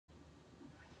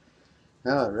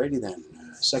Alrighty then,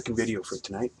 second video for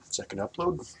tonight, second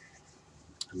upload.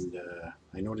 And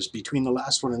I noticed between the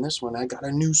last one and this one, I got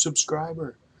a new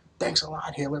subscriber. Thanks a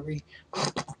lot, Hillary.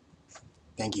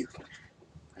 Thank you.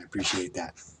 I appreciate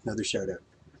that. Another shout out.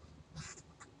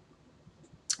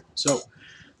 So,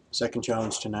 second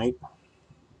challenge tonight.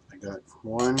 I got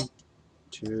 1,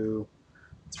 2,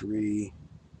 3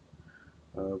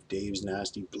 of Dave's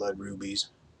nasty blood rubies.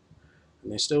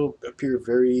 And they still appear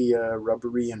very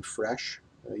rubbery and fresh,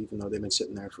 even though they've been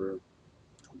sitting there for a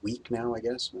week now, I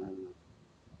guess.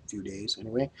 Few days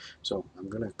anyway. So I'm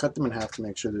going to cut them in half to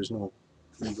make sure there's no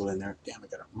eagle in there. Damn, I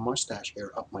got a mustache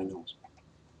hair up my nose.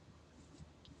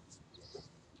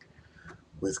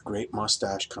 With great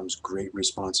mustache comes great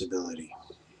responsibility.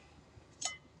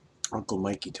 Uncle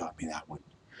Mikey taught me that one.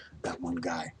 That one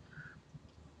guy.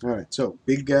 Alright, so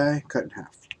big guy cut in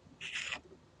half.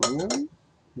 Oh,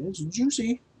 it's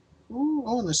juicy.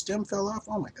 Oh, and the stem fell off.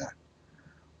 Oh my god.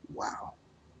 Wow.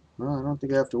 Well, I don't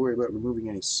think I have to worry about removing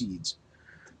any seeds,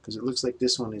 because it looks like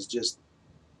this one is just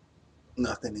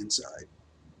nothing inside.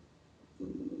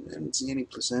 I don't see any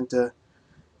placenta.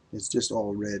 It's just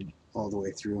all red all the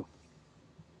way through.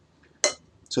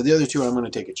 So the other two, I'm going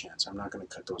to take a chance. I'm not going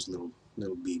to cut those little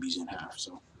babies in half.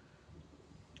 So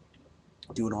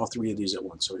doing all three of these at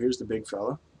once. So here's the big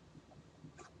fella.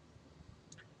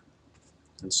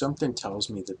 And something tells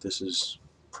me that this is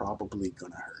probably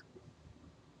going to hurt.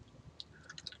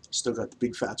 Still got the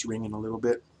big fats ringing a little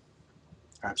bit.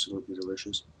 Absolutely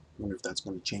delicious. I wonder if that's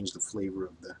going to change the flavor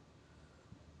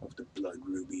of the blood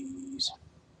rubies.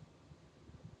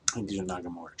 I think these are Naga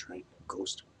Morich, right?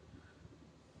 Ghost.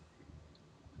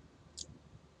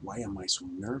 Why am I so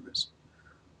nervous?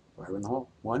 Fire in the hole.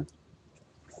 1.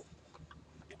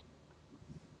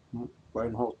 Fire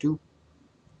in the hole. 2.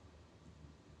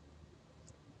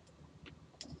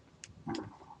 God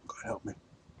help me.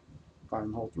 Fire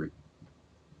in the hole. 3.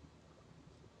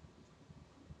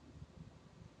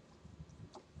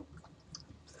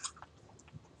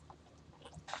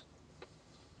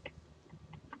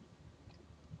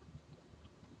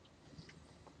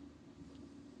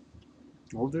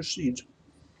 Oh, there's seeds.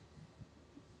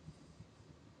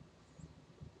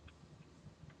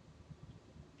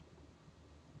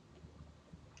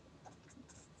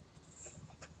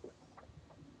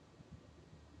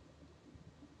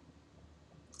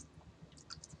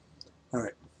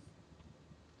 Alright.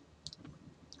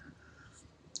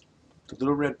 The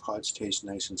little red pods taste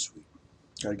nice and sweet.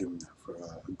 Gotta give them that. For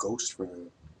a ghost, for a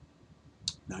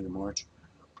Naga Morich.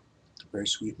 Very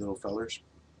sweet little fellers.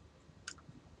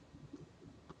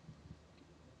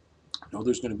 I know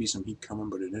there's going to be some heat coming,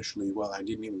 but initially, well, I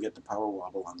didn't even get the power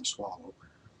wobble on the swallow.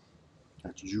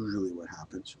 That's usually what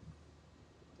happens.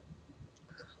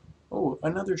 Oh,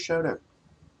 another shout out.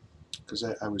 Because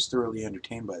I was thoroughly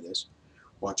entertained by this.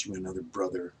 Watching another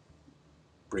brother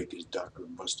break his duck or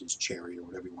bust his cherry or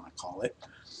whatever you want to call it.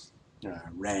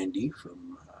 Randy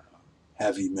from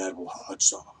Heavy Metal Hot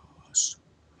Sauce.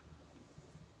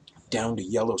 Down to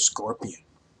Yellow Scorpion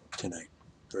tonight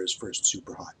for his first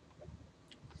super hot.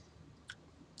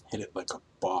 Hit it like a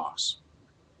boss.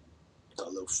 Got a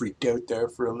little freaked out there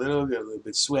for a little, got a little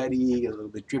bit sweaty, got a little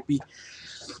bit drippy,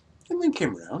 and then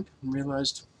came around and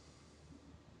realized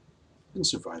I can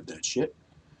survive that shit,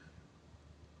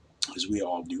 as we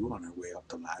all do on our way up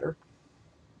the ladder,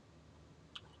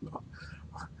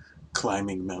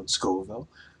 climbing Mount Scoville.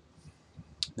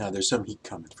 Now there's some heat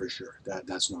coming for sure.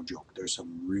 That's no joke. There's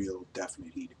some real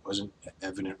definite heat. It wasn't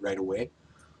evident right away.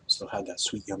 Still had that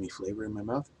sweet yummy flavor in my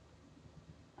mouth,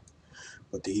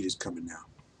 but the heat is coming now.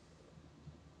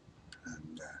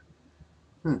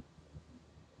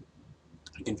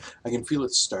 And I can feel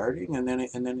it starting, and then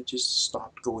it just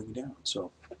stopped going down.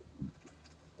 So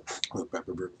a little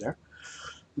pepper burp there.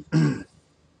 I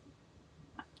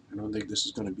don't think this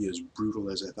is going to be as brutal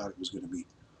as I thought it was going to be.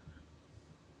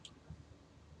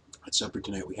 At supper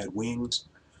tonight we had wings,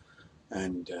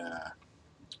 and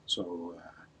so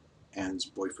Anne's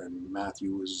boyfriend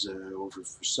Matthew was over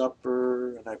for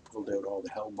supper, and I pulled out all the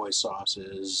Hellboy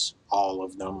sauces, all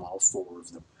of them, all 4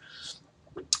 of them.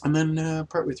 And then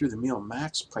partway through the meal,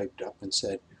 Max piped up and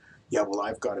said, "Yeah, well,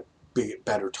 I've got a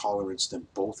better tolerance than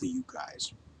both of you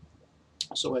guys."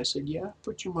 So I said, "Yeah,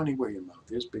 put your money where your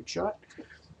mouth is, big shot."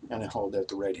 And I hauled out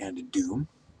the right-handed doom.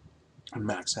 And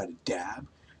Max had a dab,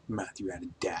 Matthew had a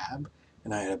dab,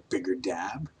 and I had a bigger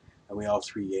dab. And we all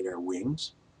 3 ate our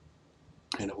wings.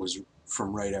 And it was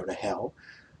from right out of hell,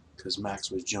 because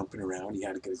Max was jumping around. He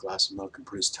had to get a glass of milk and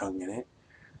put his tongue in it.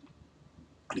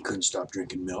 And he couldn't stop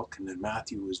drinking milk. And then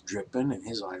Matthew was dripping, and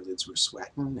his eyelids were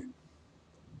sweating, and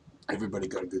everybody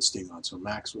got a good sting on. So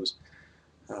Max was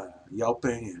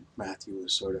yelping, and Matthew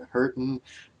was sort of hurting.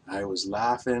 I was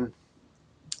laughing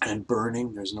and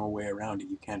burning. There's no way around it.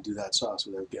 You can't do that sauce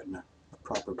without getting a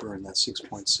proper burn. That's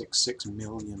 6.66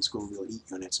 million Scoville heat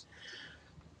units.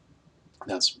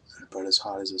 That's about as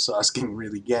hot as a sauce can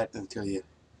really get until you,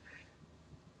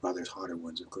 well, there's hotter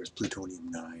ones, of course,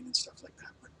 plutonium-9 and stuff like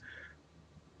that.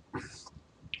 But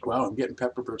wow, I'm getting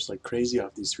pepper bursts like crazy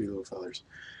off these three little fellers.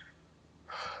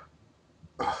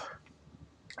 I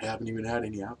haven't even had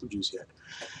any apple juice yet.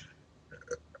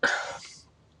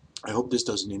 I hope this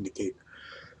doesn't indicate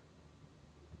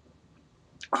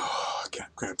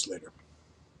cap cramps later.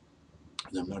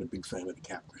 I'm not a big fan of the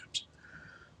cap cramps.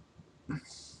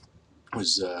 It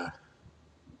was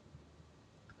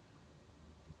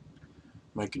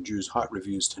Mike and Drew's hot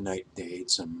reviews tonight. They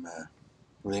ate some,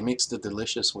 well, they mixed the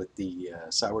delicious with the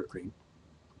sour cream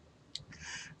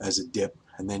as a dip,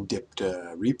 and then dipped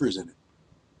Reapers in it.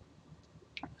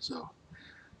 So,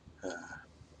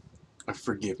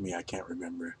 forgive me, I can't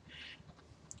remember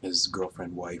his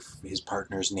girlfriend, wife, his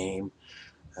partner's name.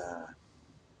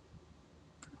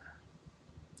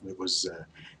 It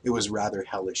was rather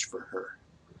hellish for her.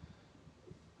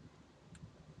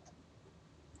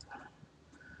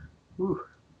 Whew.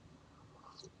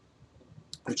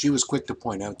 But she was quick to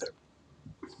point out that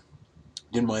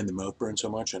didn't mind the mouth burn so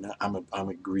much, and I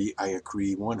agree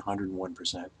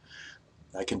 101%.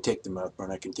 I can take the mouth burn,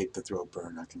 I can take the throat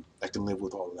burn, I can live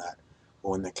with all of that. But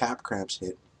when the cap cramps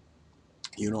hit,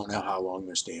 you don't know how long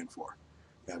they're staying for.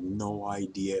 You have no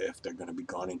idea if they're going to be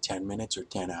gone in 10 minutes or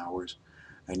 10 hours,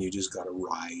 and you just got to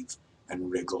writhe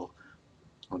and wriggle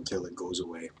until it goes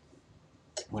away.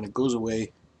 When it goes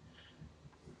away,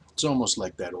 it's almost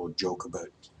like that old joke about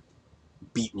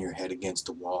beating your head against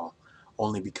the wall,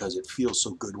 only because it feels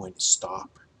so good when you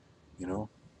stop, you know?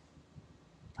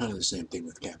 Kind of the same thing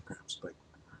with cap cramps. Like,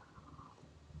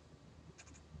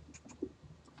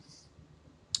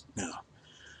 now,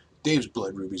 Dave's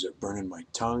blood rubies are burning my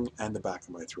tongue and the back of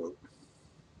my throat.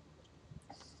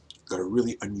 Got a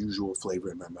really unusual flavor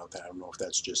in my mouth. I don't know if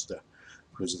that's just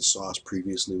because of the sauce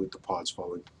previously with the pods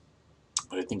falling,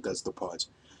 but I think that's the pods.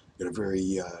 Got a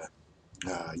very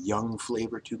young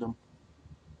flavor to them.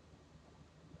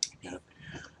 Yeah,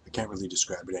 I can't really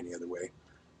describe it any other way.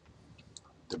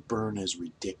 The burn is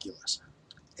ridiculous.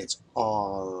 It's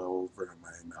all over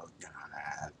my mouth,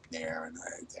 there and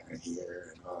there,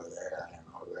 here and over there and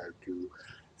over there too,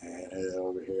 and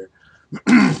over here.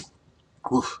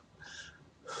 Oof.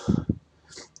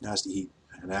 Nasty heat.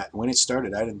 And when it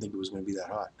started, I didn't think it was going to be that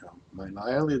hot. My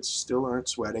eyelids still aren't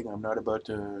sweating. I'm not about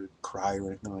to cry or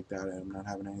anything like that. I'm not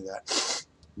having any of that.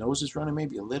 Nose is running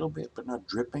maybe a little bit, but not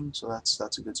dripping, so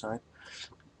that's a good sign.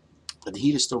 But the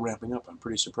heat is still ramping up. I'm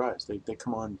pretty surprised. They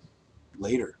come on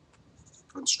later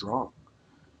and strong.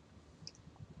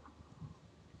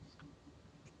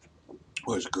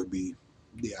 Or it could be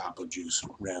the apple juice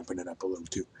ramping it up a little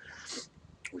too.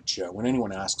 Which, when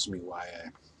anyone asks me why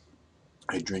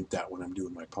I drink that when I'm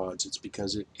doing my pods, it's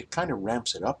because it kind of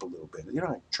ramps it up a little bit. You're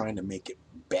not trying to make it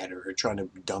better or trying to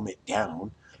dumb it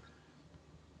down.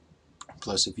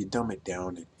 Plus, if you dumb it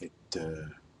down,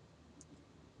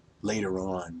 later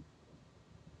on,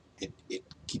 it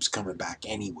keeps coming back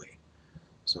anyway.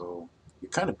 So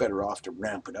you're kind of better off to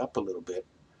ramp it up a little bit.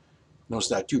 Notice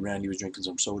that too. Randy was drinking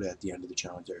some soda at the end of the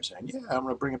challenge there, saying, "Yeah, I'm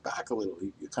going to bring it back a little."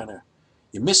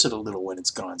 You miss it a little when it's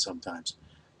gone sometimes.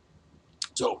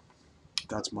 So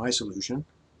that's my solution.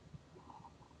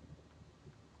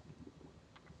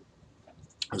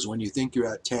 Because when you think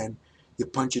you're at 10, you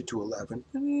punch it to 11,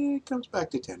 and it comes back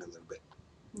to 10 a little bit.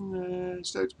 It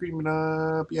starts creaming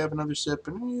up, you have another sip,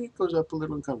 and it goes up a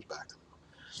little and comes back a little.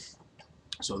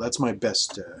 So that's my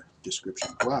best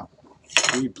description. Wow,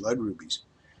 3 blood rubies.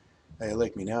 Hey, you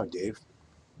like me now, Dave.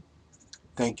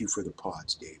 Thank you for the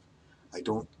pods, Dave. I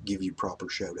don't give you proper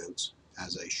shout-outs,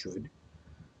 as I should,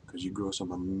 because you grow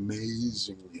some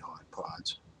amazingly hot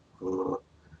pods. Ugh.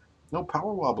 No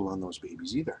power wobble on those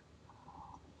babies either.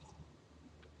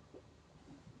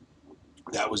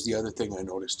 That was the other thing I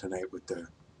noticed tonight with the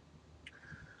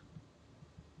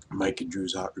Mike and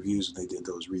Drew's hot reviews when they did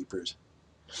those Reapers.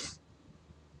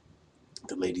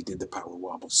 The lady did the power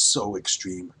wobble so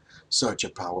extreme, such a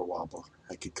power wobble.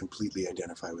 I could completely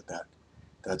identify with that.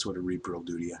 That's what a Reaper will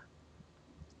do to you.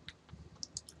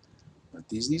 But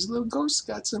these little ghosts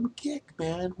got some kick,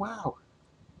 man. Wow.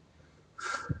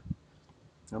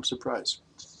 I'm surprised.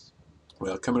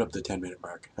 Well, coming up the 10-minute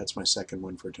mark. That's my second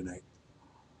one for tonight.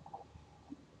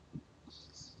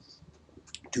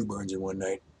 2 burns in one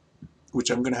night, which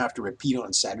I'm going to have to repeat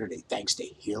on Saturday, thanks to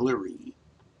Hillary.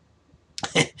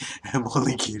 I'm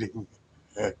only kidding.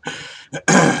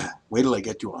 Wait till I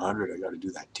get to 100. I got to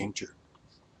do that tincture.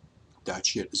 That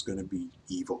shit is going to be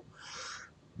evil.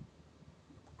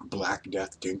 Black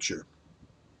Death tincture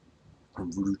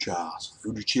from Voodoo Chiles.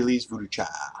 Voodoo Chilies, Voodoo Chiles.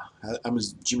 I'm a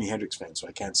Jimi Hendrix fan, so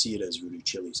I can't see it as Voodoo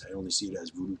Chilies. I only see it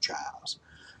as Voodoo Chiles.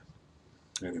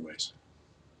 Anyways,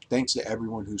 thanks to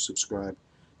everyone who subscribed.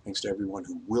 Thanks to everyone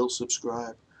who will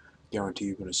subscribe. Guarantee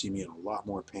you're going to see me in a lot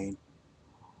more pain.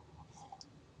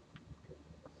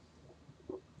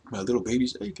 My little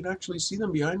babies, you can actually see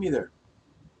them behind me there.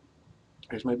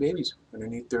 There's my babies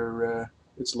underneath their,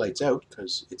 it's lights out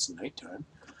because it's nighttime.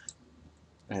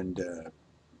 And,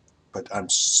 but I'm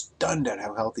stunned at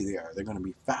how healthy they are. They're going to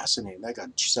be fascinating. I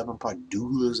got 7-pot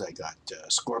doulas. I got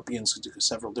scorpions,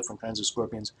 several different kinds of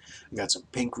scorpions. I got some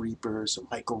pink reapers, some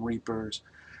Michael reapers.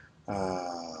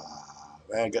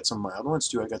 I got some mild ones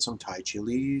too. I got some Thai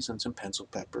chilies and some pencil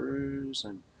peppers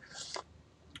and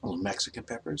little Mexican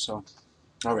peppers. So,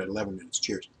 all right, 11 minutes.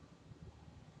 Cheers.